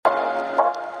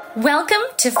Welcome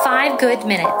to 5 Good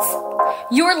Minutes.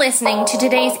 You're listening to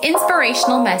today's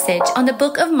inspirational message on the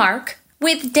book of Mark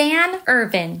with Dan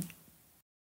Irvin.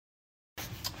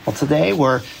 Well, today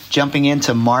we're jumping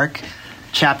into Mark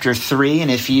chapter 3,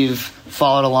 and if you've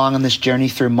followed along on this journey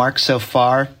through Mark so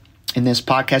far in this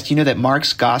podcast, you know that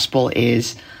Mark's gospel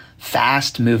is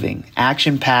fast-moving,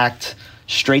 action-packed,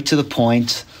 straight to the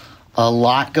point, a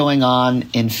lot going on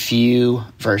in few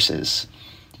verses.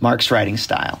 Mark's writing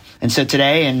style. And so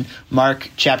today in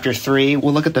Mark chapter 3,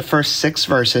 we'll look at the first 6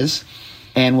 verses,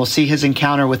 and we'll see his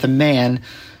encounter with a man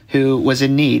who was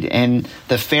in need. And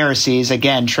the Pharisees,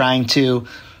 again, trying to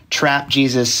trap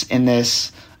Jesus in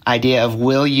this idea of,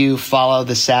 will you follow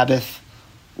the Sabbath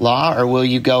law, or will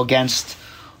you go against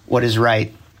what is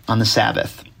right on the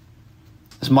Sabbath?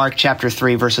 It's Mark chapter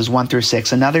 3, verses 1 through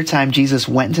 6. Another time Jesus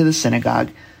went into the synagogue,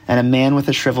 and a man with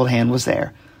a shriveled hand was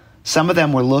there. Some of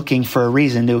them were looking for a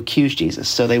reason to accuse Jesus,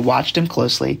 so they watched him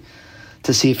closely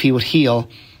to see if he would heal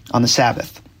on the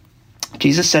Sabbath.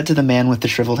 Jesus said to the man with the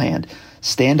shriveled hand,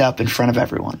 "Stand up in front of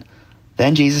everyone."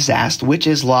 Then Jesus asked, "Which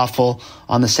is lawful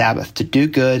on the Sabbath, to do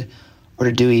good or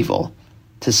to do evil,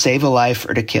 to save a life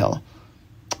or to kill?"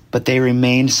 But they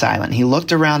remained silent. He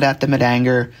looked around at them in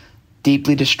anger,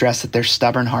 deeply distressed at their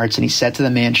stubborn hearts, and he said to the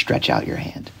man, "Stretch out your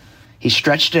hand." He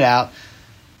stretched it out,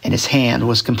 and his hand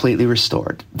was completely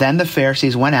restored. Then the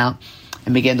Pharisees went out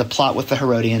and began to plot with the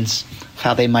Herodians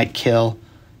how they might kill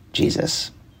Jesus.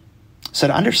 So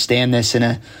to understand this in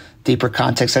a deeper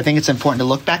context, I think it's important to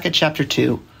look back at chapter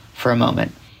 2 for a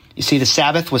moment. You see, the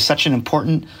Sabbath was such an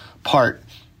important part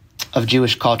of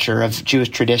Jewish culture, of Jewish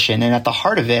tradition, and at the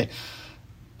heart of it,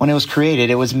 when it was created,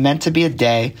 it was meant to be a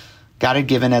day God had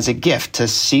given as a gift to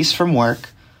cease from work,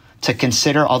 to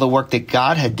consider all the work that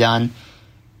God had done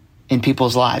in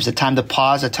people's lives, a time to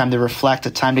pause, a time to reflect,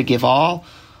 a time to give all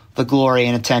the glory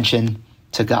and attention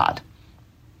to God.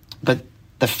 But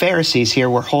the Pharisees here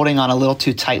were holding on a little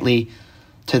too tightly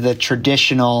to the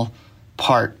traditional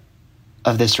part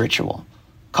of this ritual,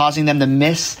 causing them to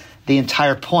miss the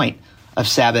entire point of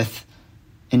Sabbath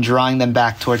and drawing them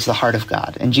back towards the heart of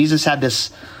God. And Jesus had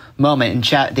this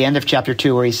moment in the end of chapter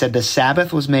 2 where he said, "The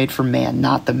Sabbath was made for man,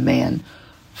 not the man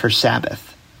for Sabbath."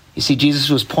 You see, Jesus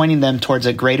was pointing them towards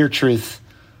a greater truth,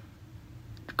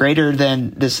 greater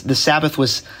than this. The Sabbath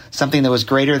was something that was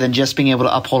greater than just being able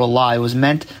to uphold a law. It was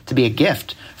meant to be a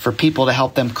gift for people to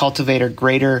help them cultivate a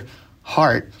greater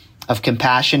heart of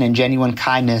compassion and genuine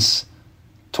kindness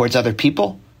towards other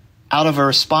people out of a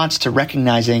response to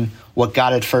recognizing what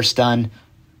God had first done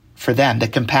for them, the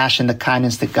compassion, the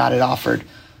kindness that God had offered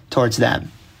towards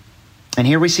them. And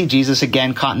here we see Jesus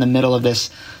again caught in the middle of this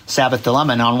Sabbath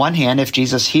dilemma. And on one hand, if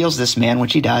Jesus heals this man,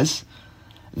 which he does,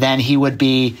 then he would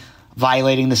be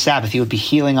violating the Sabbath. He would be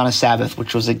healing on a Sabbath,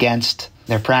 which was against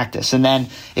their practice. And then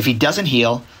if he doesn't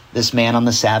heal this man on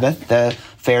the Sabbath, the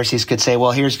Pharisees could say,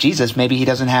 well, here's Jesus. Maybe he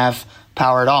doesn't have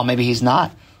power at all. Maybe he's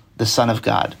not the Son of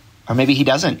God. Or maybe he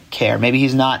doesn't care. Maybe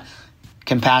he's not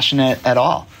compassionate at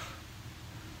all.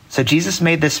 So Jesus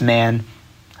made this man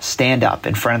stand up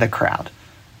in front of the crowd.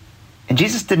 And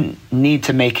Jesus didn't need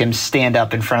to make him stand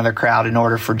up in front of the crowd in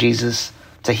order for Jesus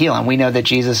to heal him. We know that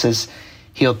Jesus has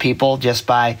healed people just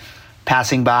by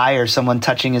passing by or someone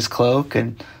touching his cloak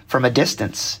and from a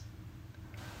distance.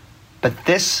 But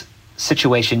this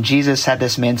situation, Jesus had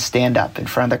this man stand up in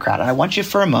front of the crowd. And I want you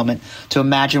for a moment to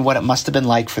imagine what it must have been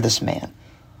like for this man.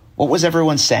 What was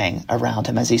everyone saying around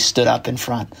him as he stood up in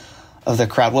front of the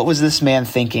crowd? What was this man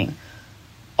thinking?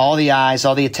 All the eyes,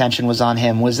 all the attention was on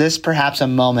him. Was this perhaps a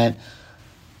moment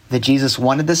that Jesus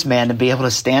wanted this man to be able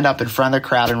to stand up in front of the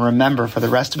crowd and remember for the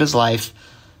rest of his life,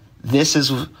 this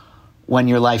is when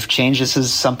your life changed. This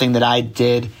is something that I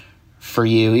did for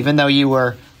you. Even though you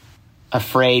were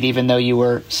afraid, even though you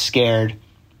were scared,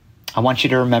 I want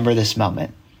you to remember this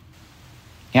moment.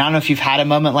 I don't know if you've had a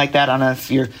moment like that. I don't know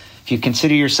if you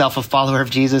consider yourself a follower of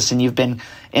Jesus and you've been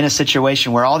in a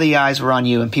situation where all the eyes were on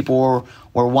you and people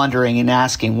were wondering and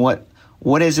asking,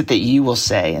 what is it that you will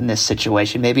say in this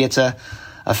situation? Maybe it's a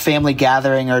family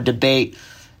gathering or a debate,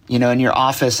 in your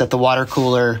office at the water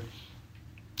cooler.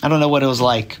 I don't know what it was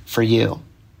like for you,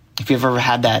 if you've ever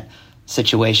had that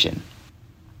situation.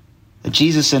 But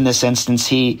Jesus, in this instance,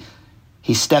 he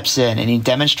steps in and he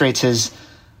demonstrates his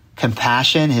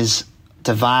compassion, his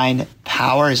divine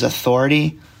power, his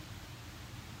authority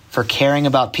for caring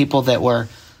about people that were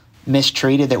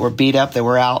mistreated, that were beat up, that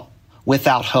were out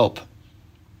without hope.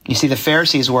 You see, the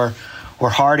Pharisees were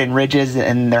hard and rigid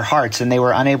in their hearts, and they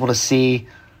were unable to see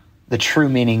the true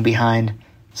meaning behind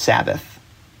Sabbath.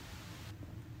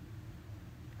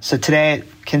 So today,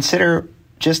 consider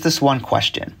just this one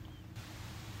question.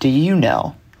 Do you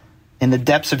know in the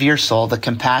depths of your soul the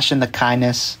compassion, the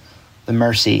kindness, the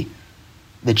mercy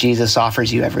that Jesus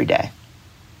offers you every day,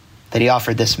 that he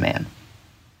offered this man.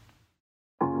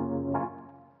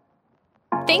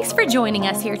 Thanks for joining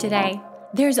us here today.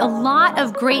 There's a lot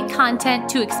of great content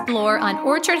to explore on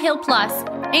Orchard Hill Plus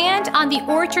and on the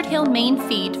Orchard Hill main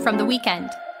feed from the weekend.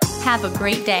 Have a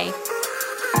great day.